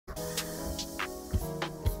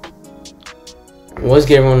What's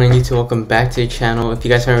good, everyone on YouTube? Welcome back to the channel. If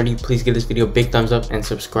you guys haven't already, please give this video a big thumbs up and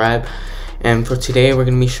subscribe. And for today, we're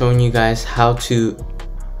gonna be showing you guys how to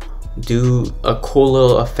do a cool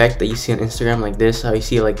little effect that you see on Instagram, like this. How you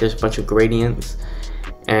see like there's a bunch of gradients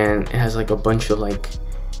and it has like a bunch of like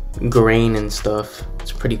grain and stuff.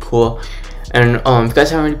 It's pretty cool. And if you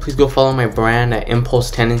guys haven't already, please go follow my brand at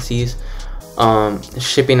Impulse Tendencies.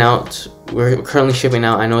 Shipping out, we're currently shipping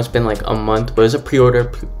out. I know it's been like a month, but it's a pre-order.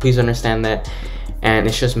 Please understand that. And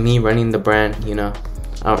it's just me running the brand, you know.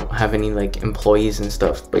 I don't have any like employees and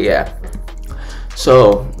stuff, but yeah.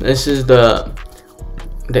 So this is the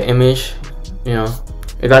image, you know.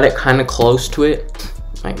 I got it kind of close to it,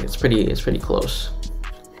 like it's pretty close,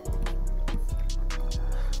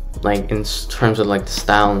 like in terms of like the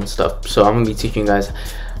style and stuff. So I'm gonna be teaching you guys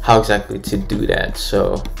how exactly to do that.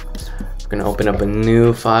 So I'm gonna open up a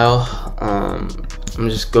new file. I'm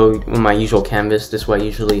just go with my usual canvas. This is what I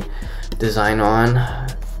usually design on,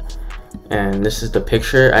 and this is the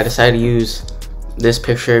picture. I decided to use this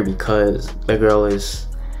picture because the girl is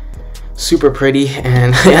super pretty,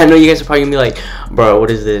 and I know you guys are probably gonna be like, bro,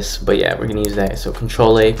 what is this? But yeah, we're gonna use that. So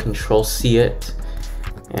Control A, Control C it,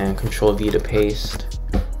 and Control V to paste,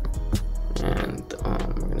 and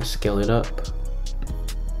we're gonna scale it up.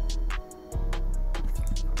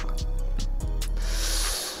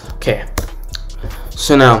 Okay,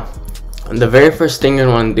 so now the very first thing you're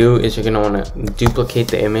gonna want to do is you're gonna want to duplicate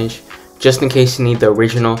the image, just in case you need the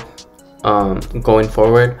original going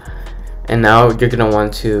forward. And now you're gonna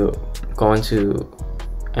want to go into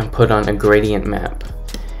and put on a gradient map.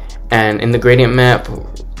 And in the gradient map,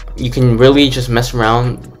 you can really just mess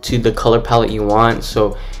around to the color palette you want.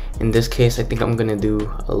 So in this case, I think I'm gonna do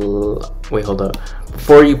wait, hold up.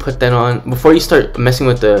 Before you put that on, before you start messing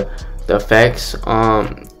with the effects,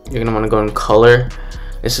 you're gonna want to go in color.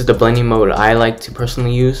 This is the blending mode I like to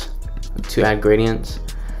personally use to add gradients.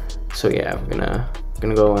 So yeah, we're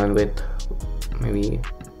gonna go on with maybe,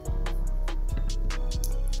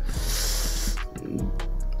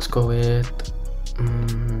 let's go with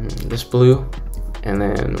this blue, and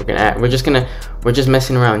then we're gonna add, we're just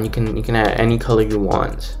messing around. You can add any color you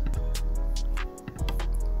want.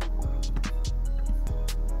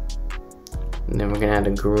 And then we're gonna add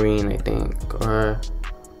a green, I think, or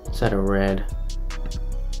is that a red?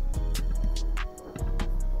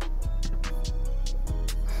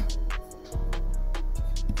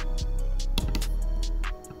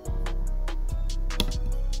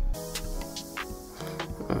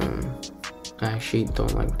 I actually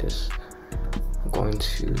don't like this. I'm going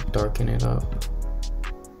to darken it up,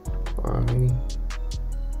 or maybe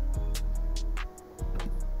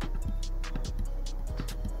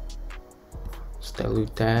let's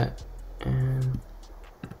dilute that, and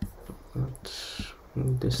let's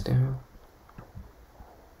move this down.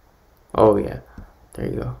 Oh yeah, there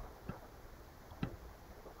you go.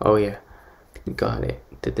 Oh yeah, we got it.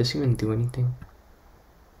 Did this even do anything?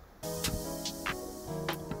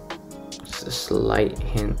 A slight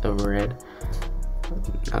hint of red.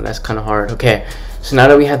 Now that's kind of hard. Okay, so now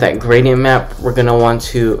that we have that gradient map, we're gonna want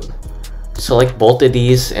to select both of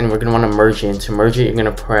these, and we're gonna want to merge it. To merge it, you're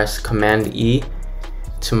gonna press Command E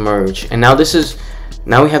to merge. And now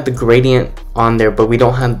now we have the gradient on there, but we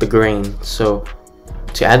don't have the grain. So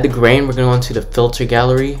to add the grain, we're gonna go into the filter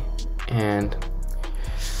gallery, and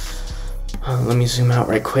let me zoom out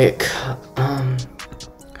right quick.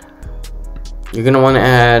 You're gonna want to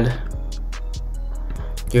add,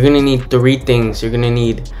 you're gonna need three things. You're gonna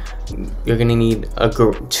need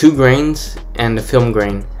two grains and the film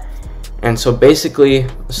grain. And so basically,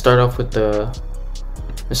 let's start off with the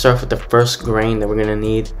first grain that we're gonna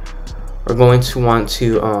need. We're going to want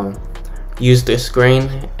to use this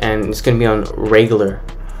grain, and it's gonna be on regular.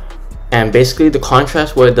 And basically, the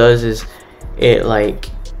contrast, what it does is it like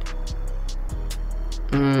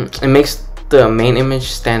it makes the main image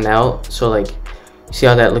stand out. So like, see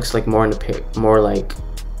how that looks like more in the pic, more like,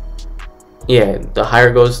 yeah, the higher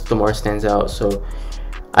it goes, the more it stands out. So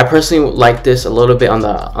I personally like this a little bit on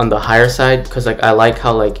the higher side, because like I like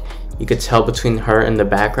how like you could tell between her and the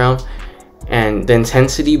background. And the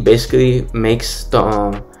intensity basically makes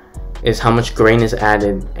the is how much grain is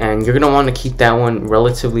added, and you're gonna want to keep that one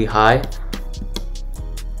relatively high.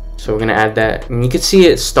 So we're gonna add that, and you can see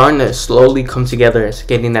it starting to slowly come together. It's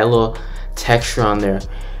getting that little texture on there.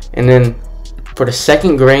 And then for the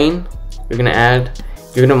second grain, you're gonna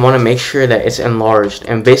want to make sure that it's enlarged.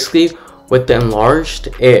 And basically with the enlarged,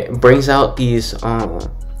 it brings out these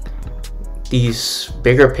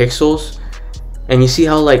bigger pixels, and you see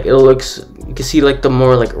how like it looks, you can see like the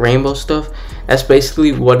more like rainbow stuff. That's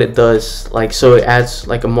basically what it does. Like, so it adds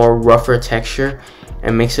like a more rougher texture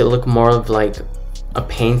and makes it look more of like a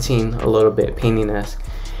painting a little bit, painting-esque.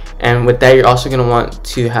 And with that, you're also going to want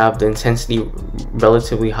to have the intensity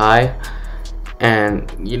relatively high, and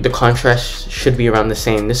the contrast should be around the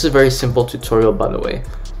same. This is a very simple tutorial, by the way.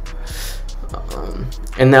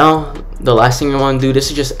 And now the last thing you want to do,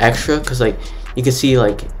 this is just extra because like you can see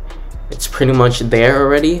like it's pretty much there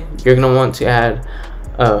already. You're gonna want to add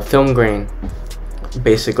a film grain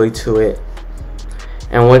basically to it,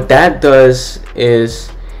 and what that does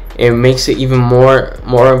is it makes it even more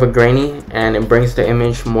of a grainy, and it brings the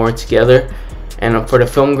image more together. And for the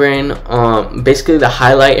film grain, basically the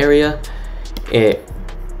highlight area, it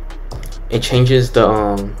changes the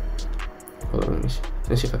hold on, let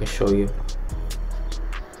me see if I can show you.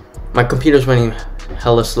 My computer's running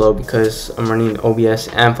hella slow because I'm running OBS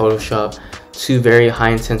and Photoshop, two very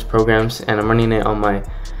high intense programs, and I'm running it on my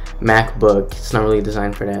MacBook. It's not really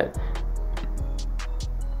designed for that.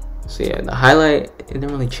 So yeah, the highlight, it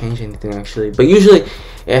didn't really change anything actually, but usually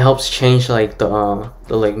it helps change like the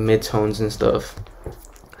like mid-tones and stuff.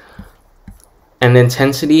 And the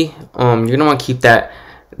intensity, you're gonna want to keep that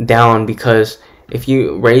down, because if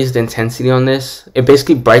you raise the intensity on this, it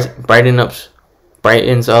basically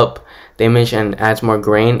brightens up the image and adds more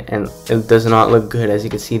grain, and it does not look good, as you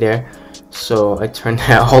can see there. So I turned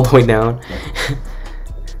that all the way down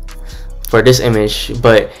for this image.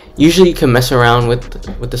 But usually you can mess around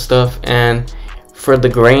with the stuff, and for the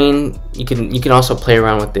grain you can also play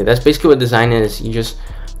around with it. That's basically what design is. You just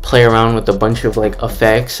play around with a bunch of like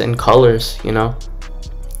effects and colors, you know.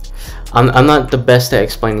 I'm not the best at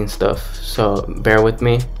explaining stuff, so bear with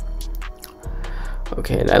me.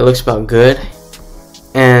 Okay, that looks about good,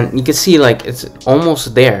 and you can see like it's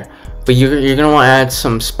almost there, but you're gonna want to add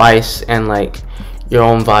some spice and like your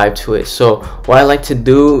own vibe to it. So what I like to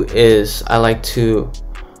do is I like to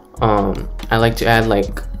add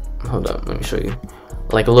like, hold up, let me show you,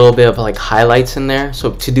 like a little bit of like highlights in there.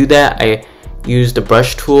 So to do that, I use the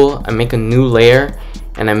brush tool, I make a new layer,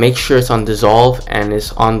 and I make sure it's on dissolve and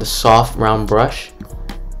it's on the soft round brush.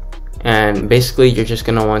 And basically you're just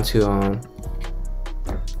gonna want to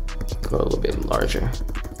go a little bit larger.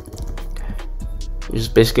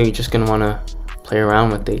 You're just gonna want to play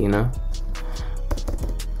around with it, you know.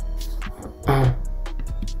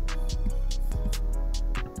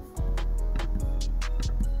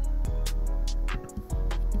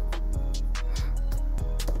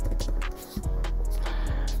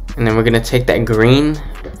 And then we're gonna take that green,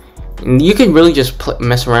 and you can really just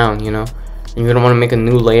mess around, you know. You're gonna want to make a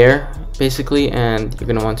new layer basically, and you're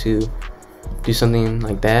gonna want to do something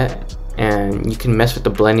like that, and you can mess with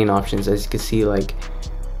the blending options. As you can see, like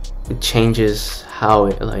it changes how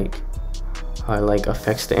it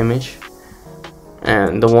affects the image.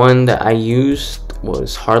 And the one that I used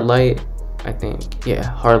was hard light, I think. Yeah,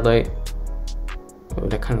 hard light. Oh,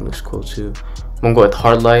 that kind of looks cool too. I'm gonna go with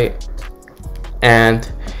hard light, and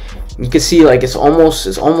you can see like it's almost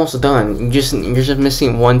done. You're just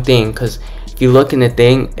missing one thing, because if you look in the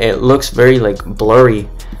thing, it looks very like blurry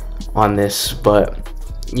on this, but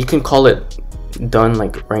you can call it done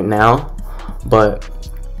like right now, but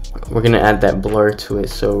we're gonna add that blur to it.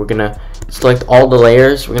 So we're gonna select all the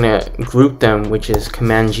layers, we're gonna group them, which is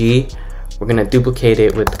Command G. We're gonna duplicate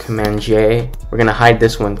it with Command J. We're gonna hide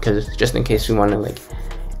this one because just in case we want to like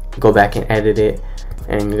go back and edit it.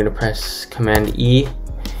 And you're gonna press Command E,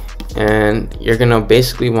 and you're gonna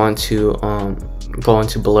basically want to go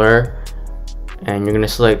into blur, and you're gonna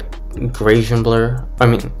select Gaussian blur. I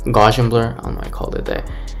don't know why I called it that.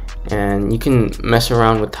 And you can mess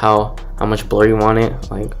around with how much blur you want it.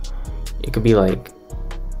 Like it could be like,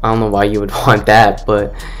 I don't know why you would want that,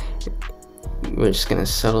 but we're just gonna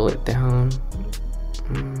settle it down.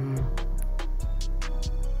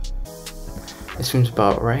 This seems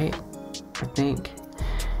about right, I think.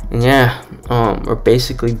 And yeah, we're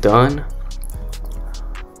basically done.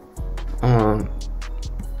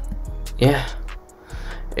 Yeah,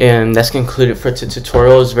 and that's concluded for the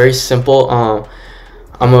tutorial. It's very simple. I'm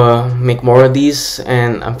gonna make more of these,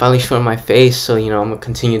 and I'm finally showing my face, so you know I'm gonna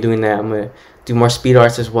continue doing that. I'm gonna do more speed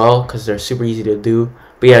arts as well because they're super easy to do.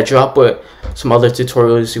 But yeah, drop what some other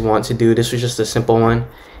tutorials you want to do. This was just a simple one.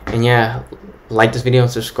 And yeah, like this video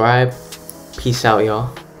and subscribe. Peace out,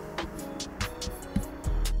 y'all.